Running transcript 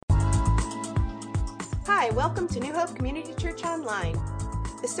Hi, welcome to New Hope Community Church Online.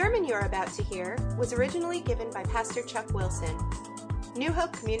 The sermon you are about to hear was originally given by Pastor Chuck Wilson. New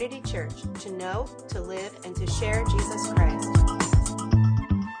Hope Community Church, to know, to live, and to share Jesus Christ.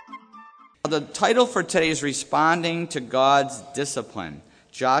 The title for today is Responding to God's Discipline,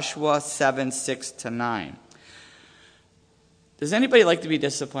 Joshua 7:6-9. Does anybody like to be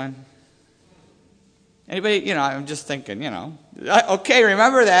disciplined? Anybody, I'm just thinking, Okay,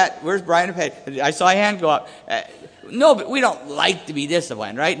 remember that. Where's Brian and Patty? I saw a hand go up. No, but we don't like to be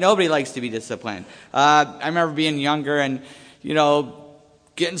disciplined, right? Nobody likes to be disciplined. I remember being younger and,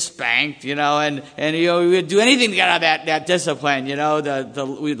 getting spanked, and we would do anything to get out of that discipline,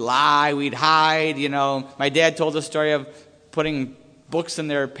 we'd lie, we'd hide, My dad told the story of putting books in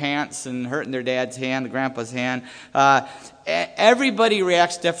their pants and hurting their dad's hand, grandpa's hand. Everybody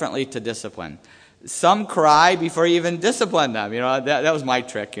reacts differently to discipline. Some cry before you even discipline them. That was my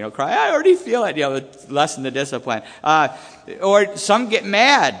trick. Cry. I already feel it. Lessen the discipline. Or some get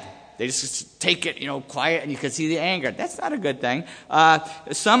mad. They just take it, quiet, and you can see the anger. That's not a good thing.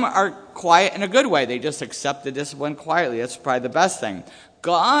 Some are quiet in a good way. They just accept the discipline quietly. That's probably the best thing.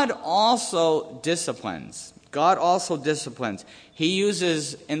 God also disciplines. He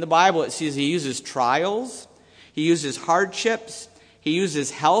uses, in the Bible, it says he uses trials. He uses hardships. He uses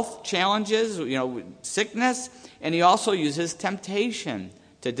health challenges, sickness, and he also uses temptation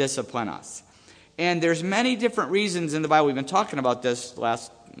to discipline us. And there's many different reasons in the Bible. We've been talking about this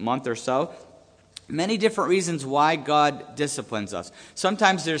last month or so. Many different reasons why God disciplines us.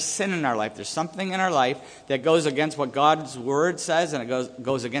 Sometimes there's sin in our life. There's something in our life that goes against what God's Word says, and it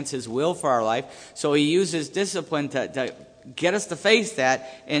goes against His will for our life. So He uses discipline to get us to face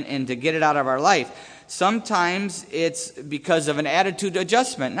that and to get it out of our life. Sometimes it's because of an attitude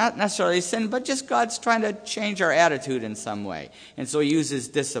adjustment, not necessarily sin, but just God's trying to change our attitude in some way. And so He uses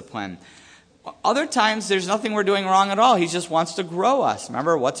discipline. Other times there's nothing we're doing wrong at all. He just wants to grow us.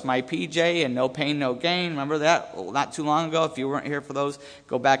 Remember, what's my PJ and no pain, no gain? Remember that? Well, not too long ago. If you weren't here for those,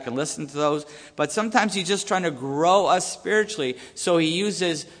 go back and listen to those. But sometimes He's just trying to grow us spiritually. So He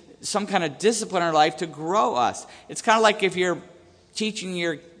uses some kind of discipline in our life to grow us. It's kind of like if you're teaching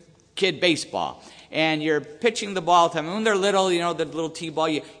your kid baseball. And you're pitching the ball to them. When they're little, the little T-ball,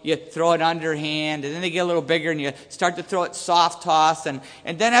 you throw it underhand, and then they get a little bigger, and you start to throw it soft toss. And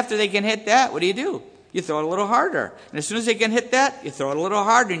then after they can hit that, what do? You throw it a little harder. And as soon as they can hit that, you throw it a little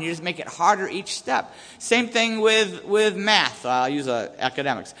harder, and you just make it harder each step. Same thing with math. I'll use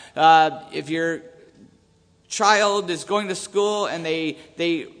academics. If your child is going to school and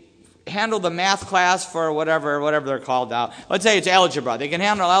they handle the math class for whatever they're called now. Let's say it's algebra. They can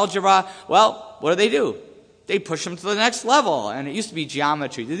handle algebra. Well, what do? They push them to the next level. And it used to be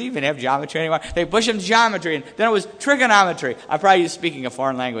geometry. Do they even have geometry anymore? They push them to geometry, and then it was trigonometry. I'm probably speaking a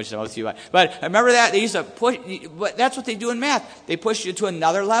foreign language to most of you. But remember that? They used to push, but that's what they do in math. They push you to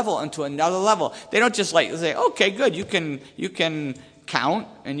another level and to another level. They don't just say, okay, good, you can count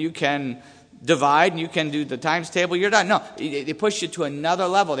and you can divide and you can do the times table, you're done. No, they push you to another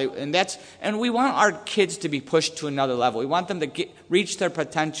level. And we want our kids to be pushed to another level. We want them to reach their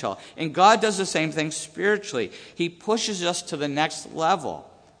potential. And God does the same thing spiritually. He pushes us to the next level.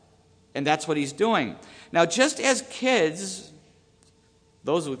 And that's what He's doing. Now, just as kids,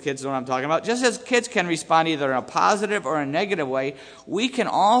 those with kids know what I'm talking about, just as kids can respond either in a positive or a negative way, we can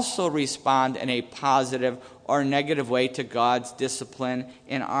also respond in a positive or negative way to God's discipline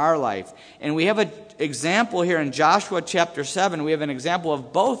in our life. And we have an example here in Joshua chapter 7. We have an example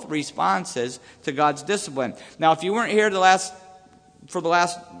of both responses to God's discipline. Now, if you weren't here for the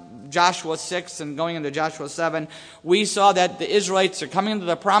last Joshua 6 and going into Joshua 7, we saw that the Israelites are coming into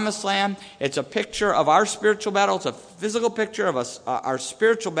the promised land. It's a picture of our spiritual battle. It's a physical picture of our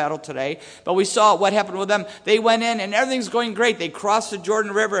spiritual battle today. But we saw what happened with them. They went in and everything's going great. They crossed the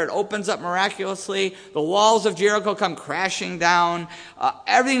Jordan River. It opens up miraculously. The walls of Jericho come crashing down.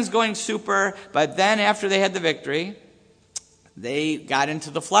 Everything's going super. But then after they had the victory, they got into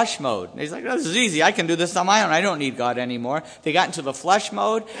the flesh mode. He's like, this is easy. I can do this on my own. I don't need God anymore. They got into the flesh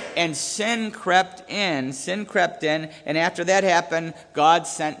mode, and sin crept in. And after that happened, God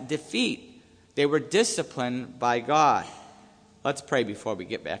sent defeat. They were disciplined by God. Let's pray before we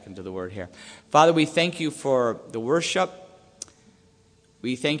get back into the Word here. Father, we thank You for the worship.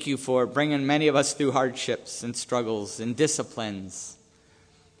 We thank You for bringing many of us through hardships and struggles and disciplines.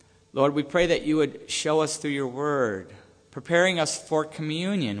 Lord, we pray that You would show us through Your Word, preparing us for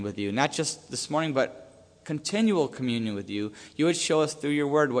communion with You, not just this morning, but continual communion with You. You would show us through Your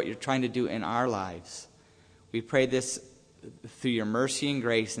Word what You're trying to do in our lives. We pray this through Your mercy and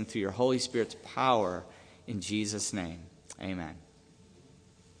grace and through Your Holy Spirit's power in Jesus' name. Amen.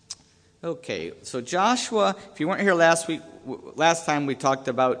 Okay, so Joshua, if you weren't here last time we talked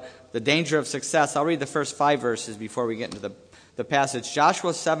about the danger of success. I'll read the first 5 verses before we get into the passage.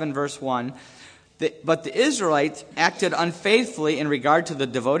 Joshua 7, verse 1. But the Israelites acted unfaithfully in regard to the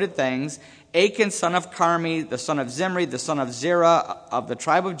devoted things. Achan, son of Carmi, the son of Zimri, the son of Zerah of the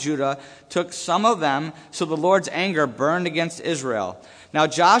tribe of Judah, took some of them, so the Lord's anger burned against Israel. Now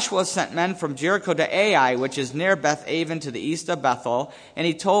Joshua sent men from Jericho to Ai, which is near Beth-aven to the east of Bethel, and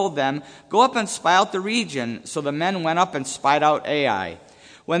he told them, "Go up and spy out the region." So the men went up and spied out Ai.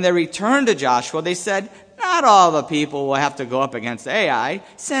 When they returned to Joshua, they said, "Not all the people will have to go up against Ai.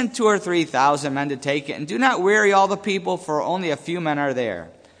 Send 2,000 or 3,000 men to take it, and do not weary all the people, for only a few men are there."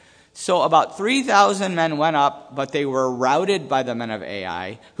 So about 3,000 men went up, but they were routed by the men of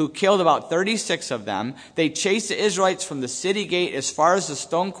Ai, who killed about 36 of them. They chased the Israelites from the city gate as far as the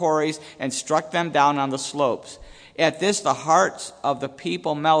stone quarries and struck them down on the slopes. At this, the hearts of the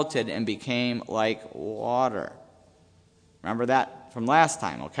people melted and became like water. Remember that from last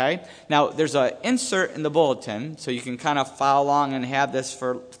time, okay? Now, there's an insert in the bulletin, so you can kind of follow along and have this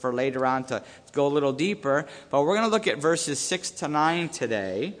for later on to go a little deeper. But we're going to look at verses 6 to 9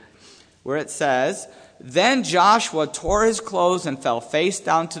 today, where it says, "Then Joshua tore his clothes and fell face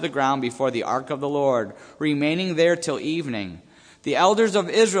down to the ground before the ark of the Lord, remaining there till evening. The elders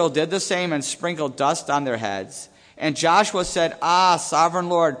of Israel did the same and sprinkled dust on their heads. And Joshua said, 'Ah, sovereign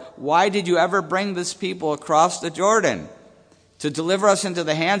Lord, why did you ever bring this people across the Jordan to deliver us into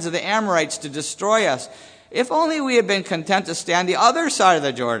the hands of the Amorites to destroy us? If only we had been content to stand the other side of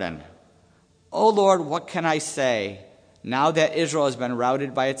the Jordan. O Lord, what can I say now that Israel has been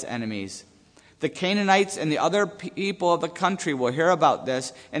routed by its enemies? The Canaanites and the other people of the country will hear about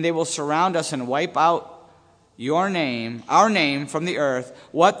this, and they will surround us and wipe out our name from the earth.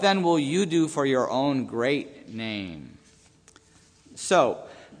 What then will you do for your own great name?'" So,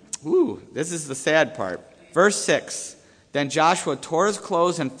 this is the sad part. Verse 6, "Then Joshua tore his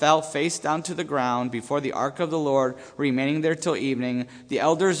clothes and fell face down to the ground before the ark of the Lord, remaining there till evening. The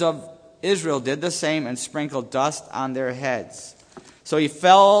elders of Israel did the same and sprinkled dust on their heads." So he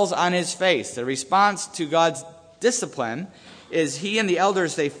falls on his face. The response to God's discipline is he and the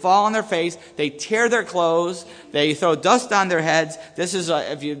elders, they fall on their face, they tear their clothes, they throw dust on their heads. This is,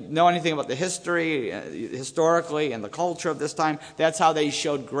 if you know anything about the history, historically, and the culture of this time, that's how they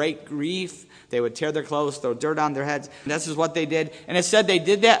showed great grief. They would tear their clothes, throw dirt on their heads. And this is what they did. And it said they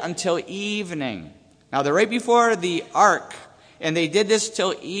did that until evening. Now, they're right before the ark, and they did this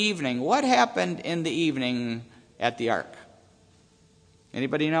till evening. What happened in the evening at the ark?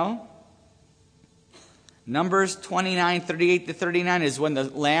 Anybody know? Numbers 29, 38 to 39 is when the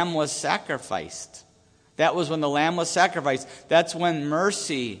lamb was sacrificed. That was when the lamb was sacrificed. That's when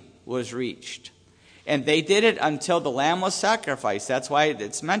mercy was reached. And they did it until the lamb was sacrificed. That's why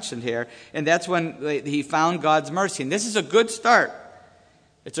it's mentioned here. And that's when he found God's mercy. And this is a good start.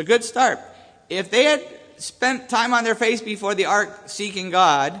 It's a good start. If they had spent time on their face before the ark seeking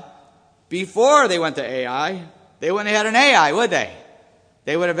God, before they went to Ai, they wouldn't have had an Ai, would they?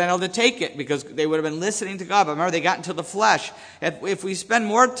 They would have been able to take it because they would have been listening to God. But remember, they got into the flesh. If we spend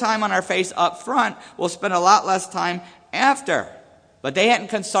more time on our face up front, we'll spend a lot less time after. But they hadn't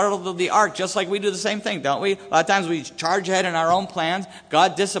consulted the ark, just like we do the same thing, don't we? A lot of times we charge ahead in our own plans.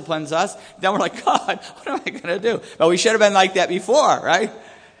 God disciplines us. Then we're like, God, what am I going to do? But we should have been like that before, right?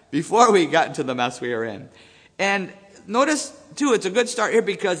 Before we got into the mess we were in. And notice, too, it's a good start here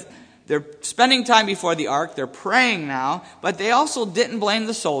because they're spending time before the ark. They're praying now. But they also didn't blame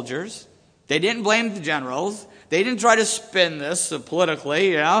the soldiers. They didn't blame the generals. They didn't try to spin this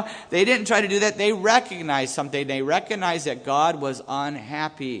politically, They didn't try to do that. They recognized something. They recognized that God was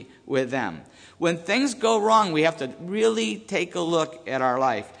unhappy with them. When things go wrong, we have to really take a look at our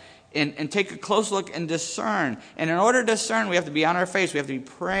life and take a close look and discern. And in order to discern, we have to be on our face. We have to be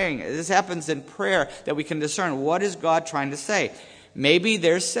praying. This happens in prayer that we can discern what is God trying to say. Maybe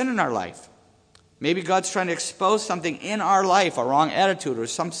there's sin in our life. Maybe God's trying to expose something in our life, a wrong attitude or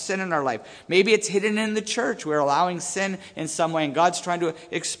some sin in our life. Maybe it's hidden in the church. We're allowing sin in some way, and God's trying to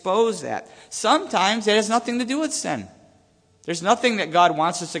expose that. Sometimes it has nothing to do with sin. There's nothing that God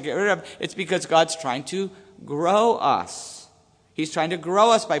wants us to get rid of. It's because God's trying to grow us. He's trying to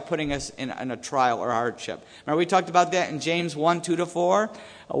grow us by putting us in a trial or hardship. Remember we talked about that in James 1, 2-4?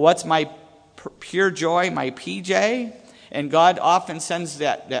 What's my pure joy, my PJ? And God often sends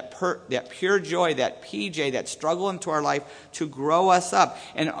that pure joy, that PJ, that struggle into our life to grow us up.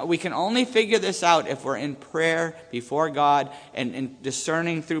 And we can only figure this out if we're in prayer before God and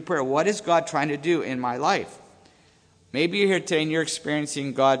discerning through prayer. What is God trying to do in my life? Maybe you're here today and you're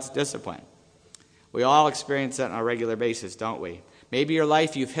experiencing God's discipline. We all experience that on a regular basis, don't we? Maybe your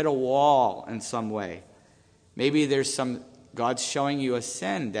life, you've hit a wall in some way. Maybe God's showing you a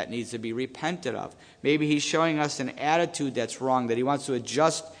sin that needs to be repented of. Maybe he's showing us an attitude that's wrong, that he wants to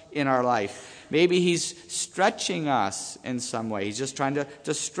adjust in our life. Maybe he's stretching us in some way. He's just trying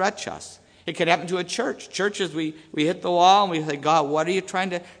to stretch us. It could happen to a church. Churches, we hit the wall and we say, God, what are you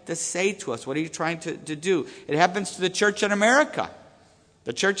trying to say to us? What are you trying to do? It happens to the church in America.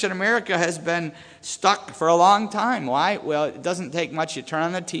 The church in America has been stuck for a long time. Why? Well, it doesn't take much. You turn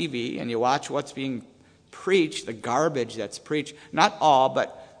on the TV and you watch what's being preached, the garbage that's preached. Not all,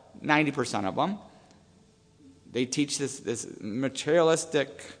 but 90% of them. They teach this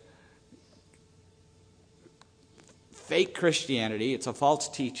materialistic, fake Christianity. It's a false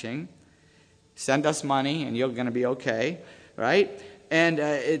teaching. Send us money and you're going to be okay, right? And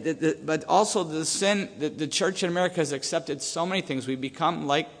but also the sin, the church in America has accepted so many things. We've become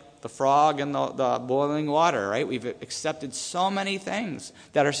like the frog in the boiling water, right? We've accepted so many things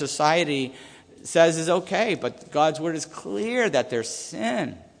that our society says is okay, but God's word is clear that there's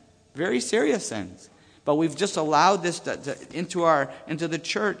sin, very serious sins. But we've just allowed this into the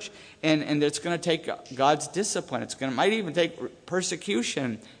church, and it's going to take God's discipline. Might even take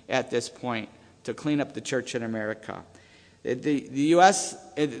persecution at this point to clean up the church in America. The U.S.,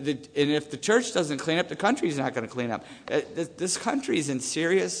 and if the church doesn't clean up, the country's not going to clean up. This country is in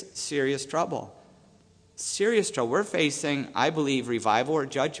serious, serious trouble. Serious trouble. We're facing, I believe, revival or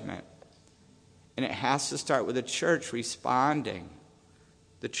judgment. And it has to start with the church responding.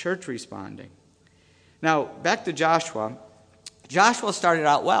 The church responding. Now, back to Joshua. Joshua started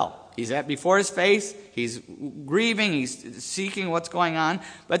out well. He's before his face. He's grieving. He's seeking what's going on.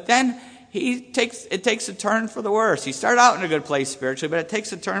 But then it takes a turn for the worse. He started out in a good place spiritually, but it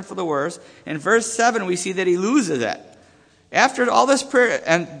takes a turn for the worse. In verse 7, we see that he loses it. After all this prayer,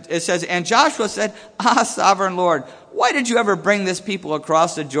 and it says, and Joshua said, sovereign Lord, why did you ever bring this people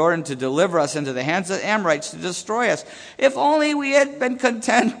across the Jordan to deliver us into the hands of the Amorites to destroy us? If only we had been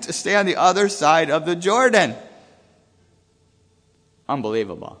content to stay on the other side of the Jordan.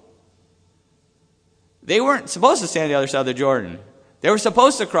 Unbelievable. They weren't supposed to stay on the other side of the Jordan. They were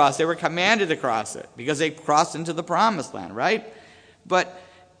supposed to cross. They were commanded to cross it because they crossed into the promised land, right? But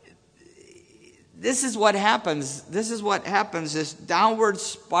this is what happens. This downward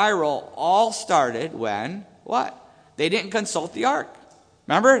spiral all started when, what? They didn't consult the ark.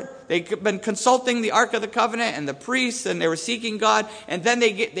 Remember? They'd been consulting the Ark of the Covenant and the priests, and they were seeking God. And then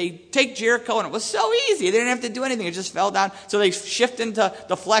they take Jericho, and it was so easy. They didn't have to do anything. It just fell down. So they shift into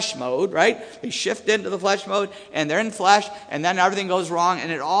the flesh mode, right? They shift into the flesh mode, and they're in flesh, and then everything goes wrong.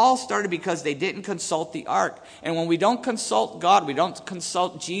 And it all started because they didn't consult the ark. And when we don't consult God, we don't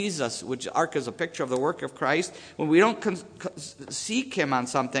consult Jesus, which the ark is a picture of the work of Christ. When we don't seek him on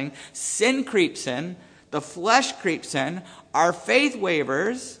something, sin creeps in. The flesh creeps in, our faith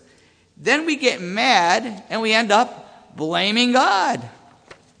wavers, then we get mad and we end up blaming God.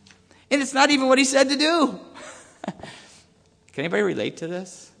 And it's not even what he said to do. Can anybody relate to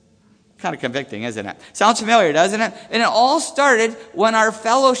this? Kind of convicting, isn't it? Sounds familiar, doesn't it? And it all started when our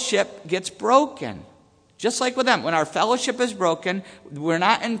fellowship gets broken. Just like with them, when our fellowship is broken, we're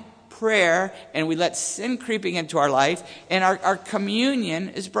not in prayer, and we let sin creeping into our life, and our communion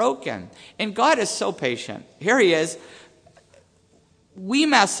is broken. And God is so patient. Here he is. We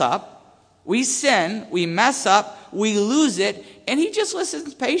mess up, we sin, we mess up, we lose it, and he just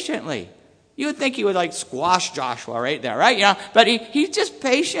listens patiently. You would think he would squash Joshua right there, right? You know, but he's just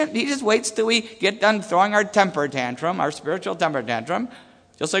patient. He just waits till we get done throwing our temper tantrum, our spiritual temper tantrum,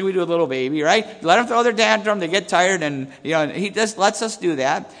 just like we do with a little baby, right? Let them throw their tantrum, they get tired, and he just lets us do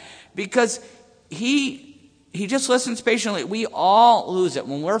that. Because he just listens patiently. We all lose it.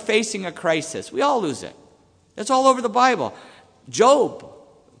 When we're facing a crisis, we all lose it. It's all over the Bible. Job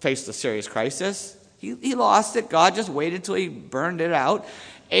faced a serious crisis. He lost it. God just waited till he burned it out.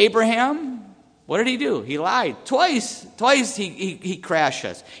 Abraham, what did he do? He lied. Twice he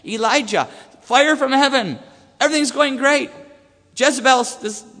crashes. Elijah, fire from heaven. Everything's going great. Jezebel,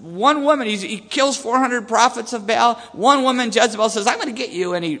 this one woman, he kills 400 prophets of Baal. One woman, Jezebel, says, I'm going to get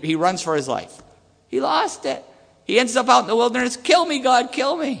you, and he runs for his life. He lost it. He ends up out in the wilderness. Kill me, God,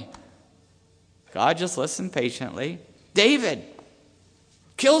 kill me. God just listened patiently. David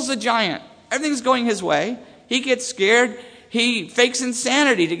kills the giant. Everything's going his way. He gets scared. He fakes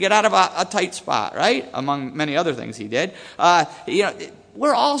insanity to get out of a tight spot, right? Among many other things he did.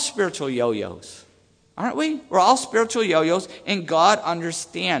 We're all spiritual yo-yos. Aren't we? We're all spiritual yo-yos, and God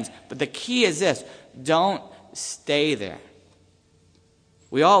understands. But the key is this: don't stay there.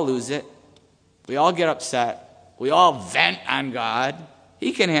 We all lose it. We all get upset. We all vent on God.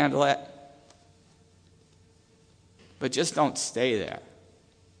 He can handle it. But just don't stay there.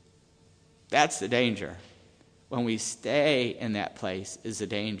 That's the danger. When we stay in that place is the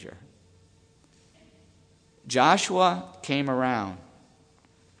danger. Joshua came around.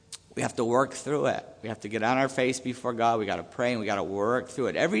 We have to work through it. We have to get on our face before God. We got to pray and we got to work through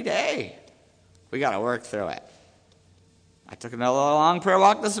it every day. We got to work through it. I took another long prayer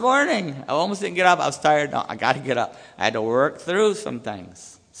walk this morning. I almost didn't get up. I was tired. No, I got to get up. I had to work through some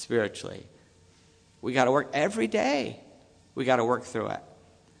things spiritually. We got to work every day. We got to work through it.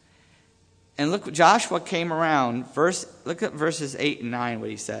 And look, Joshua came around. Look at verses 8 and 9, what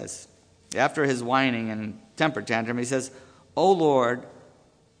he says. After his whining and temper tantrum, he says, "O Lord,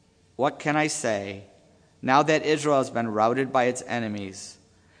 what can I say now that Israel has been routed by its enemies?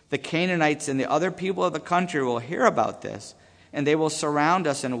 The Canaanites and the other people of the country will hear about this, and they will surround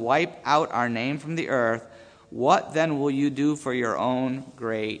us and wipe out our name from the earth. What then will you do for your own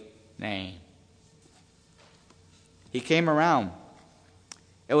great name?" He came around.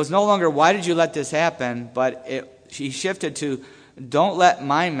 It was no longer, "Why did you let this happen?" But he shifted to, "Don't let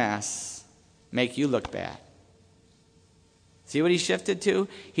my mess make you look bad." See what he shifted to?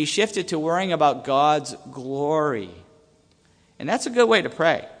 He shifted to worrying about God's glory. And that's a good way to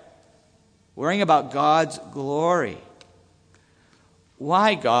pray. Worrying about God's glory.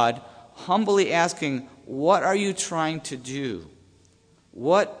 Why, God? Humbly asking, what are you trying to do?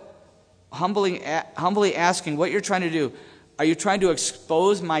 Humbly asking what you're trying to do. Are you trying to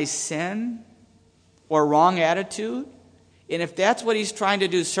expose my sin or wrong attitude? And if that's what he's trying to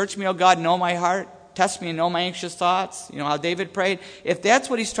do, search me, O God, know my heart. Test me and know my anxious thoughts. You know how David prayed? If that's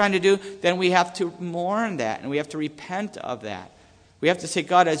what he's trying to do, then we have to mourn that and we have to repent of that. We have to say,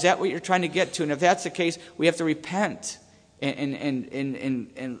 God, is that what you're trying to get to? And if that's the case, we have to repent and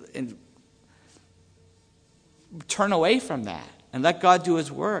turn away from that and let God do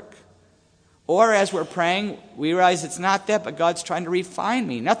his work. Or as we're praying, we realize it's not that, but God's trying to refine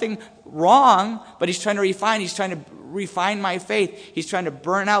me. Nothing wrong, but he's trying to refine. He's trying to refine my faith. He's trying to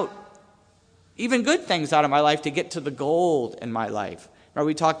burn out even good things out of my life to get to the gold in my life. Remember,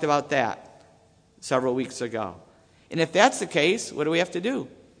 we talked about that several weeks ago. And if that's the case, what do we have to do?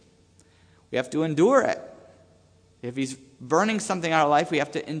 We have to endure it. If he's burning something out of life, we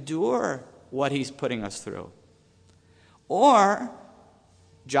have to endure what he's putting us through. Or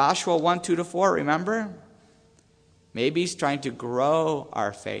Joshua 1:2-4, remember? Maybe he's trying to grow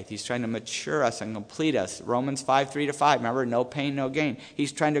our faith. He's trying to mature us and complete us. Romans 5:3-5, remember? No pain, no gain.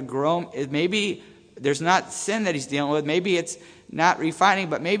 He's trying to grow. Maybe there's not sin that he's dealing with. Maybe it's not refining,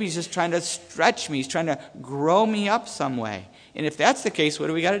 but maybe he's just trying to stretch me. He's trying to grow me up some way. And if that's the case, what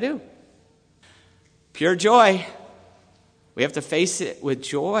do we got to do? Pure joy. We have to face it with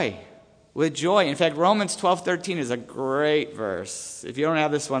joy. With joy. In fact, Romans 12:13 is a great verse. If you don't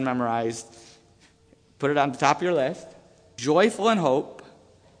have this one memorized, put it on the top of your list. Joyful in hope,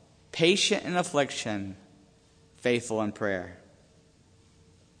 patient in affliction, faithful in prayer.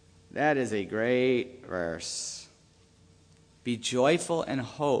 That is a great verse. Be joyful in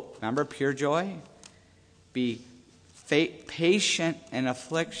hope. Remember pure joy? Be patient in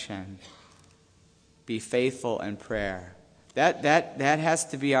affliction. Be faithful in prayer. That has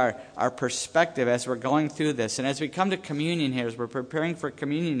to be our perspective as we're going through this. And as we come to communion here, as we're preparing for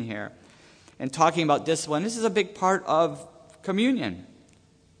communion here, and talking about discipline, this is a big part of communion,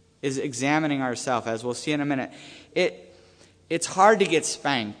 is examining ourselves, as we'll see in a minute. It's hard to get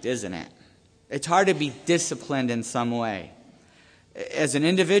spanked, isn't it? It's hard to be disciplined in some way. As an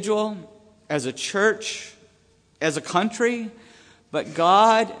individual, as a church, as a country, but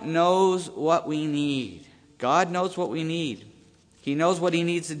God knows what we need. God knows what we need. He knows what he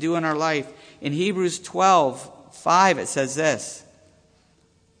needs to do in our life. In Hebrews 12:5, it says this,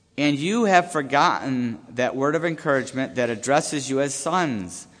 "And you have forgotten that word of encouragement that addresses you as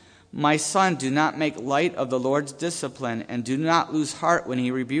sons. My son, do not make light of the Lord's discipline, and do not lose heart when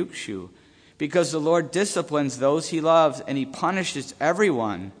he rebukes you. Because the Lord disciplines those he loves, and he punishes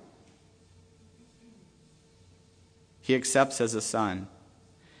everyone he accepts as a son.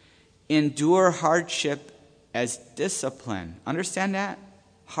 Endure hardship as discipline." Understand that?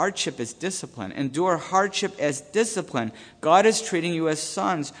 Hardship is discipline. Endure hardship as discipline. God is treating you as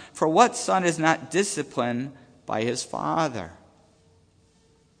sons. For what son is not disciplined by his father?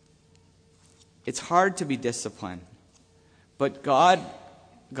 It's hard to be disciplined. But God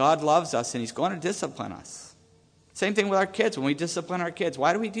loves us and he's going to discipline us. Same thing with our kids. When we discipline our kids,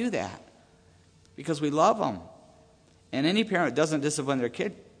 why do we do that? Because we love them. And any parent that doesn't discipline their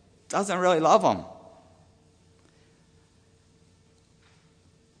kid doesn't really love them.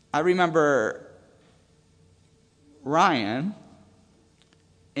 I remember Ryan,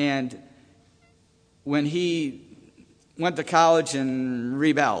 and when he went to college and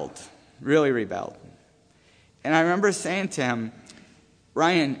rebelled, really rebelled. And I remember saying to him,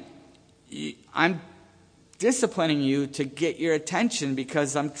 Ryan, I'm disciplining you to get your attention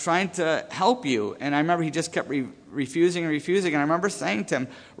because I'm trying to help you. And I remember he just kept refusing. And I remember saying to him,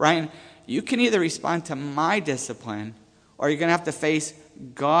 Ryan, you can either respond to my discipline or you're going to have to face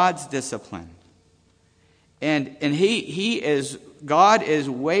God's discipline. And God is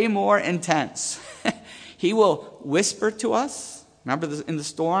way more intense. He will whisper to us. Remember in the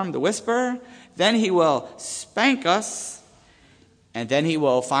storm, the whisper? Then he will spank us. And then he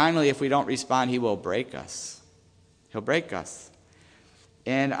will finally, if we don't respond, he will break us. He'll break us.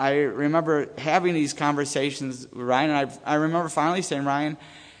 And I remember having these conversations with Ryan. And I remember finally saying, Ryan,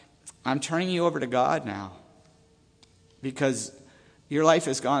 I'm turning you over to God now. Because your life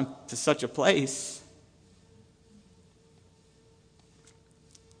has gone to such a place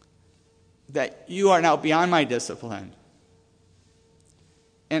that you are now beyond my discipline.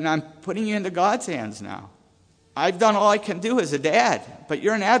 And I'm putting you into God's hands now. I've done all I can do as a dad, but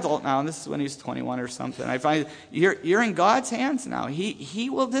you're an adult now, and this is when he's 21 or something. I find you're in God's hands now. He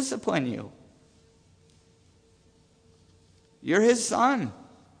will discipline you. You're his son.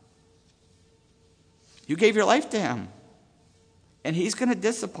 You gave your life to him. And he's going to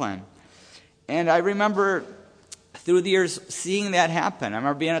discipline. And I remember through the years seeing that happen. I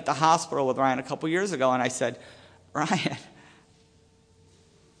remember being at the hospital with Ryan a couple years ago, and I said, Ryan,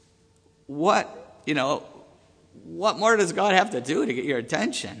 what more does God have to do to get your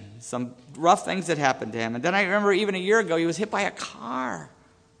attention? Some rough things that happened to him. And then I remember even a year ago, he was hit by a car.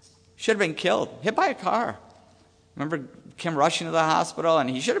 Should have been killed. Hit by a car. Remember Kim rushing to the hospital, and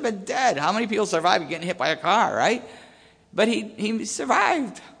he should have been dead. How many people survive getting hit by a car, right? But he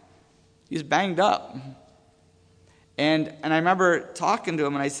survived. He was banged up. And I remember talking to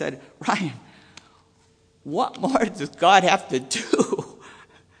him, and I said, Ryan, what more does God have to do?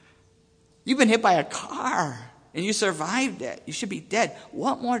 You've been hit by a car, and you survived it. You should be dead.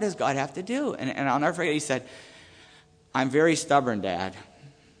 What more does God have to do? And I'll never forget, he said, I'm very stubborn, Dad.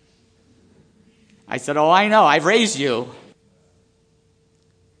 I said, oh, I know. I've raised you.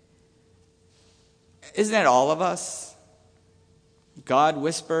 Isn't it all of us? God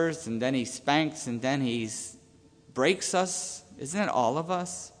whispers, and then he spanks, and then he breaks us. Isn't it all of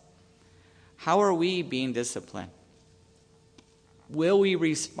us? How are we being disciplined? Will we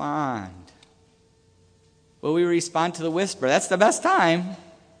respond? Will we respond to the whisper? That's the best time.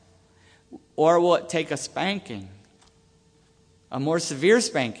 Or will it take a spanking? A more severe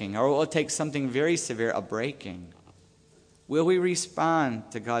spanking? Or will it take something very severe, a breaking? Will we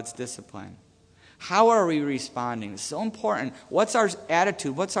respond to God's discipline? How are we responding? It's so important. What's our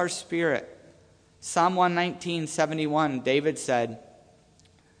attitude? What's our spirit? Psalm 119:71, David said,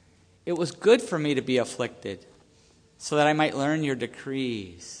 it was good for me to be afflicted, so that I might learn your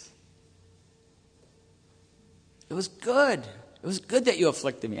decrees. It was good. It was good that you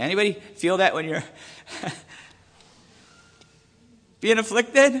afflicted me. Anybody feel that when you're being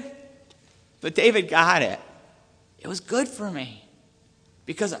afflicted? But David got it. It was good for me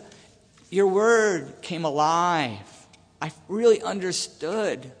because your word came alive. I really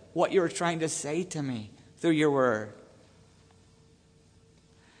understood what you were trying to say to me through your word.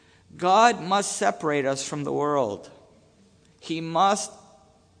 God must separate us from the world. He must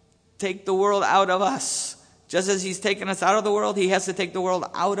take the world out of us. Just as he's taken us out of the world, he has to take the world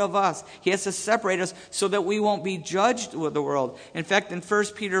out of us. He has to separate us so that we won't be judged with the world. In fact, in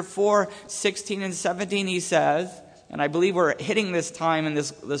 1 Peter 4:16 and 17, he says, and I believe we're hitting this time in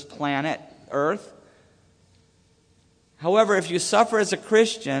this planet, Earth. However, if you suffer as a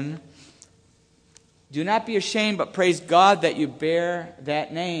Christian, do not be ashamed, but praise God that you bear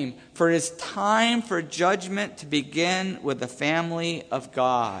that name. For it is time for judgment to begin with the family of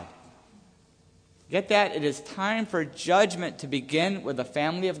God. Get that? It is time for judgment to begin with the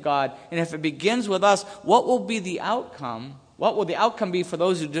family of God. And if it begins with us, what will be the outcome? What will the outcome be for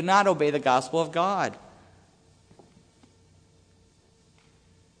those who do not obey the gospel of God?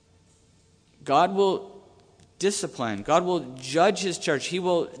 God will discipline. God will judge his church. He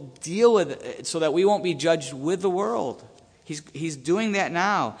will deal with it so that we won't be judged with the world. He's doing that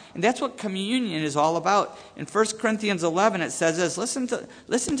now. And that's what communion is all about. In 1 Corinthians 11 it says this. Listen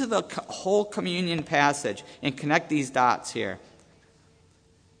to the whole communion passage and connect these dots here.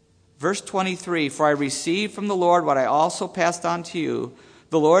 Verse 23, for I received from the Lord what I also passed on to you.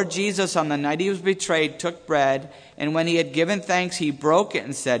 The Lord Jesus, on the night he was betrayed, took bread, and when he had given thanks, he broke it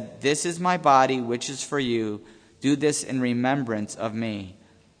and said, this is my body, which is for you. Do this in remembrance of me.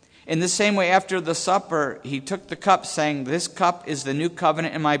 In the same way, after the supper, he took the cup, saying, "This cup is the new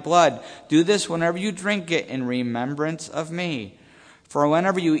covenant in my blood. Do this whenever you drink it in remembrance of me. For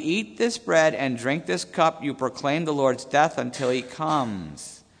whenever you eat this bread and drink this cup, you proclaim the Lord's death until he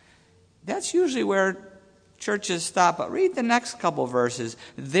comes." That's usually where churches stop. But read the next couple verses.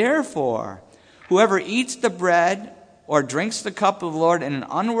 "Therefore, whoever eats the bread or drinks the cup of the Lord in an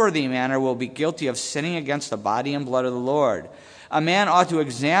unworthy manner will be guilty of sinning against the body and blood of the Lord. A man ought to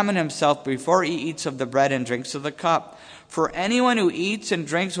examine himself before he eats of the bread and drinks of the cup. For anyone who eats and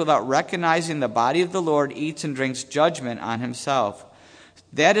drinks without recognizing the body of the Lord eats and drinks judgment on himself.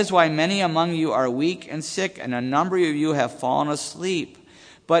 That is why many among you are weak and sick, and a number of you have fallen asleep.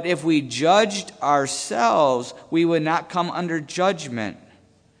 But if we judged ourselves, we would not come under judgment.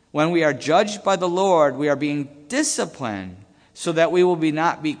 When we are judged by the Lord, we are being disciplined, so that we will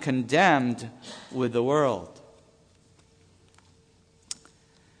not be condemned with the world."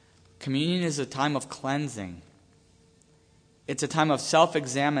 Communion is a time of cleansing. It's a time of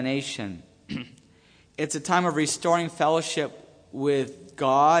self-examination. It's a time of restoring fellowship with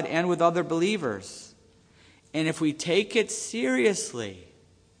God and with other believers. And if we take it seriously,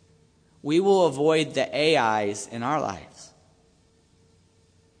 we will avoid the AIs in our lives.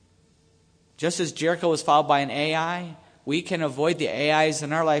 Just as Jericho was followed by an AI, we can avoid the AIs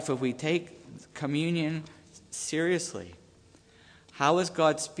in our life if we take communion seriously. How is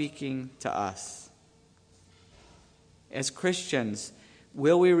God speaking to us? As Christians,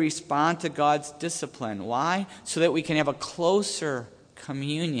 will we respond to God's discipline? Why? So that we can have a closer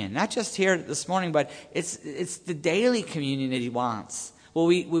communion. Not just here this morning, but it's the daily communion that he wants. Will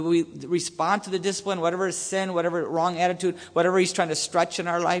we respond to the discipline, whatever is sin, whatever wrong attitude, whatever he's trying to stretch in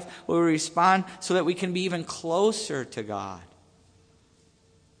our life? Will we respond so that we can be even closer to God?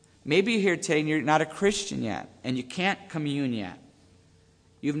 Maybe you're here today and you're not a Christian yet, and you can't commune yet.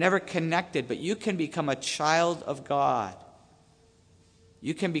 You've never connected, but you can become a child of God.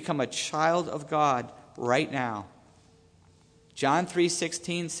 You can become a child of God right now. John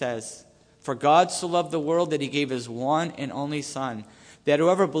 3:16 says, "For God so loved the world that he gave his one and only Son, that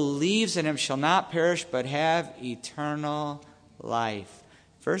whoever believes in him shall not perish but have eternal life."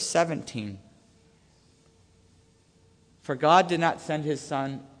 Verse 17, "For God did not send his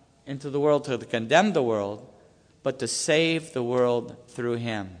Son into the world to condemn the world, but to save the world through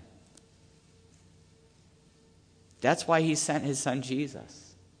him." That's why he sent his Son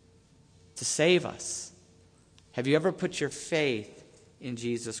Jesus, to save us. Have you ever put your faith in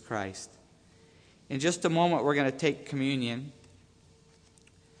Jesus Christ? In just a moment, we're going to take communion.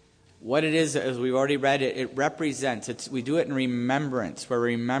 What it is, as we've already read it represents, we do it in remembrance. We're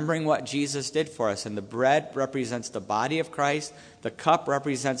remembering what Jesus did for us. And the bread represents the body of Christ. The cup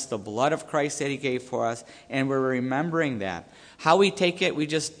represents the blood of Christ that he gave for us. And we're remembering that. How we take it, we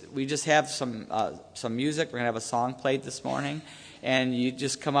just have some music. We're going to have a song played this morning. And you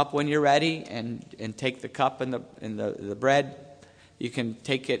just come up when you're ready and take the cup and the bread. You can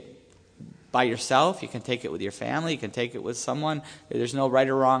take it by yourself. You can take it with your family. You can take it with someone. There's no right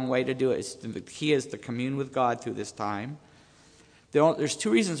or wrong way to do it. The key is to commune with God through this time. There's two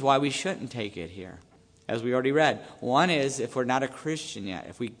reasons why we shouldn't take it here, as we already read. One is if we're not a Christian yet.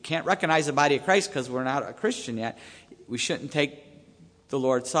 If we can't recognize the body of Christ because we're not a Christian yet, we shouldn't take the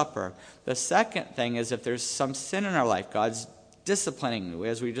Lord's Supper. The second thing is if there's some sin in our life, God's disciplining,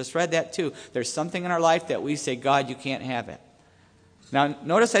 as we just read that too. There's something in our life that we say, "God, you can't have it." Now,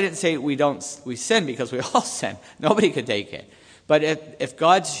 notice I didn't say we sin, because we all sin. Nobody could take it. But if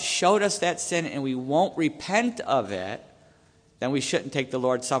God showed us that sin and we won't repent of it, then we shouldn't take the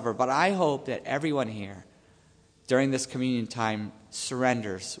Lord's Supper. But I hope that everyone here during this communion time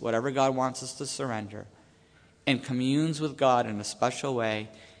surrenders whatever God wants us to surrender and communes with God in a special way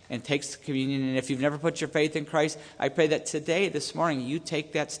and takes the communion. And if you've never put your faith in Christ, I pray that today, this morning, you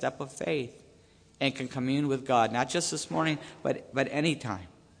take that step of faith and can commune with God, not just this morning, but any time.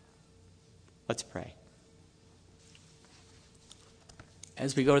 Let's pray.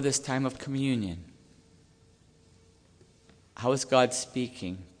 As we go to this time of communion, how is God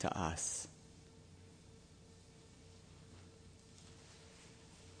speaking to us?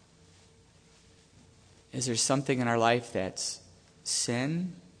 Is there something in our life that's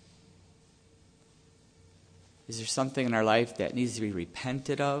sin? Is there something in our life that needs to be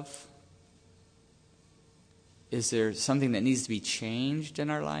repented of? Is there something that needs to be changed in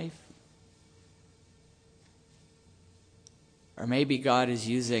our life? Or maybe God is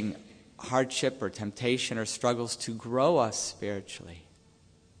using hardship or temptation or struggles to grow us spiritually.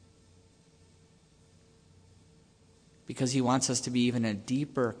 Because he wants us to be even in a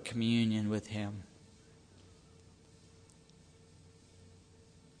deeper communion with him.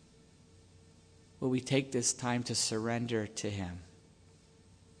 will we take this time to surrender to him?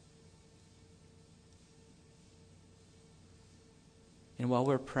 And while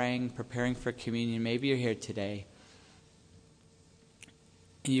we're praying, preparing for communion, maybe you're here today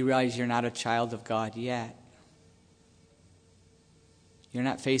and you realize you're not a child of God yet. You're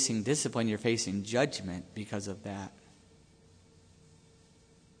not facing discipline, you're facing judgment because of that.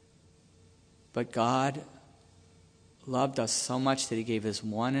 But God loved us so much that he gave his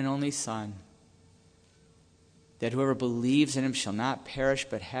one and only Son, that whoever believes in him shall not perish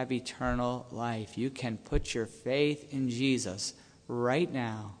but have eternal life. You can put your faith in Jesus right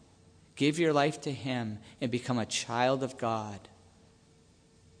now. Give your life to him and become a child of God.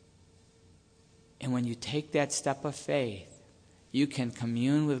 And when you take that step of faith, you can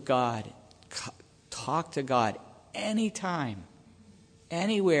commune with God, talk to God anytime,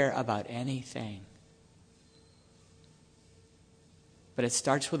 anywhere about anything. But it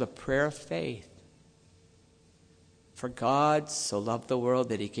starts with a prayer of faith. For God so loved the world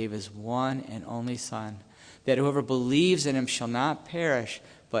that he gave his one and only Son, that whoever believes in him shall not perish,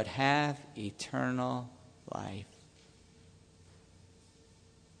 but have eternal life.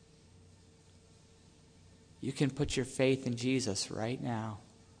 You can put your faith in Jesus right now.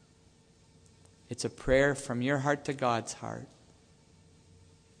 It's a prayer from your heart to God's heart.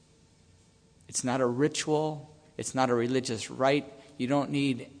 It's not a ritual. It's not a religious rite. You don't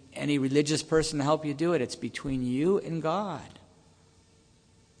need any religious person to help you do it. It's between you and God.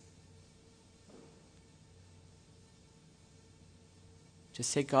 Just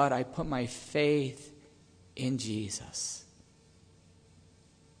say, God, I put my faith in Jesus.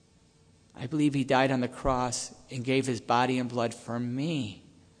 I believe he died on the cross and gave his body and blood for me,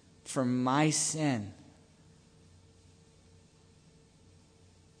 for my sin.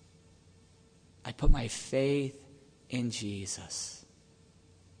 I put my faith in Jesus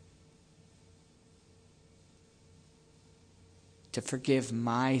to forgive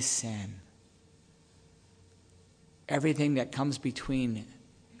my sin. Everything that comes between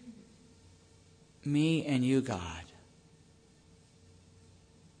me and you, God.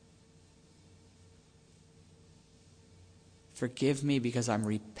 Forgive me because I'm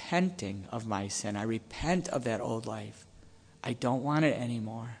repenting of my sin. I repent of that old life. I don't want it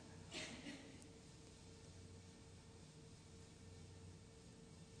anymore.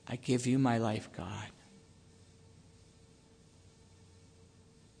 I give you my life, God.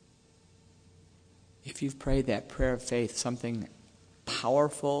 If you've prayed that prayer of faith, something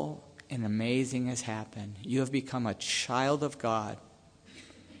powerful and amazing has happened. You have become a child of God.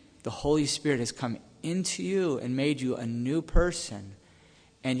 The Holy Spirit has come into you and made you a new person,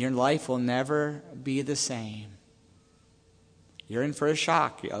 and your life will never be the same. You're in for a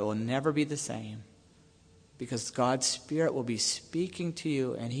shock. It will never be the same, because God's Spirit will be speaking to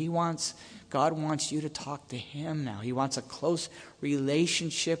you, and God wants you to talk to him now. He wants a close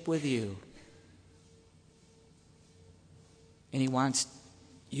relationship with you, and he wants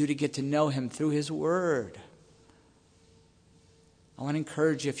you to get to know him through his word. I want to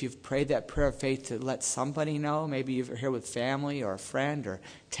encourage you, if you've prayed that prayer of faith, to let somebody know. Maybe you're here with family or a friend, or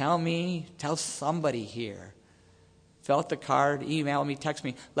tell somebody here. Fill out the card, email me, text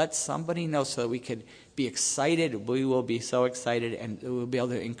me. Let somebody know so that we could be excited. We will be so excited, and we'll be able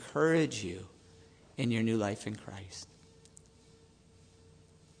to encourage you in your new life in Christ.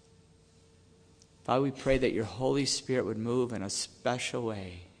 Father, we pray that your Holy Spirit would move in a special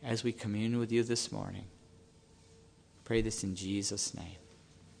way as we commune with you this morning. Pray this in Jesus' name.